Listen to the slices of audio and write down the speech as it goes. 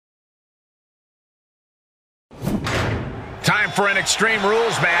Time for an Extreme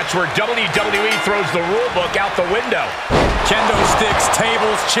Rules match where WWE throws the rule book out the window. Kendo sticks,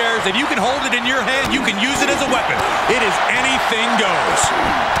 tables, chairs. If you can hold it in your hand, you can use it as a weapon. It is anything goes.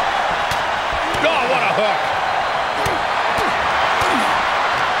 Oh, what a hook.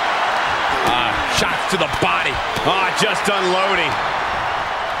 Shots to the body. Just unloading.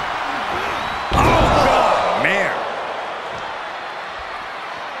 Oh, man.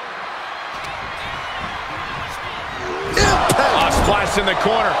 Splash in the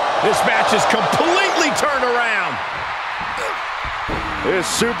corner. This match is completely turned around. This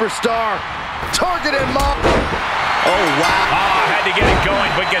superstar targeted Mom. Oh, wow. Had to get it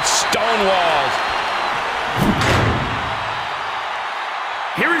going, but gets stonewalled.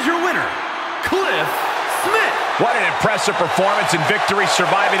 Here is your winner, Cliff Smith. What an impressive performance and victory,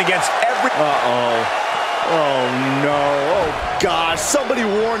 surviving against every... Oh, no. Oh, God. Somebody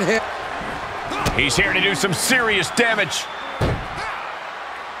warn him. He's here to do some serious damage.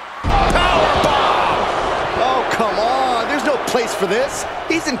 Oh, come on. There's no place for this.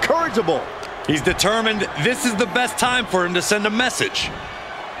 He's incorrigible. He's determined this is the best time for him to send a message.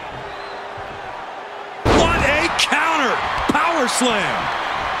 What a counter! Power slam!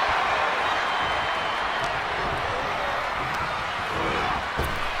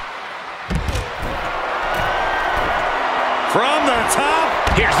 From the top.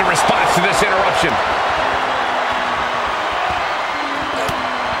 Here's the response to this interruption.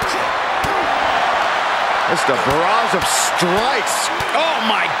 Just a barrage of strikes. Oh,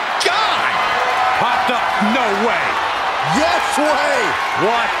 my God! Popped up. No way. Yes way.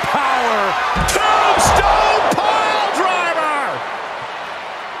 What power. Tombstone pile driver!